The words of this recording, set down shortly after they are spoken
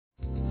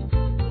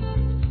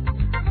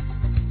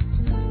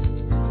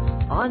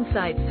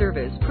On-site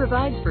service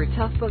provides for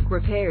Toughbook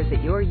repairs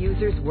at your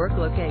user's work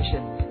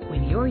location.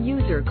 When your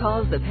user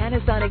calls the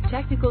Panasonic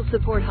Technical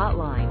Support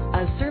Hotline,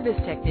 a service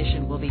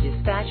technician will be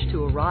dispatched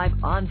to arrive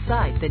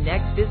on-site the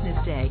next business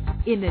day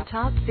in the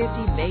top 50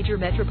 major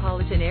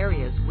metropolitan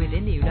areas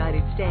within the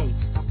United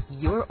States.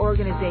 Your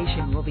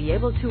organization will be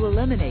able to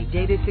eliminate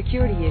data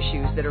security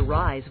issues that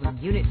arise when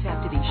units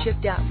have to be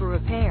shipped out for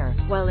repair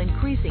while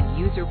increasing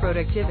user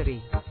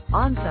productivity.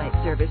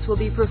 On-site service will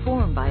be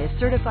performed by a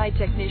certified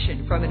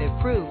technician from an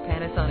approved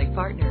Panasonic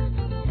partner.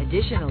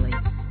 Additionally,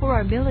 for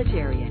our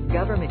military and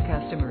government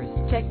customers,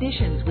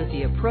 technicians with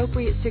the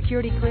appropriate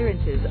security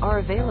clearances are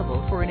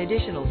available for an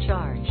additional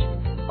charge.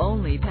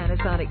 Only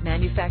Panasonic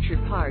manufactured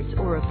parts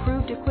or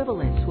approved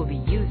equivalents will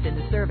be used in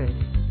the service.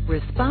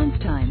 Response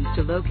times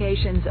to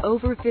locations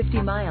over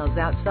 50 miles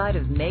outside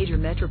of major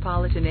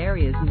metropolitan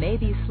areas may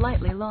be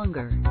slightly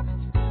longer.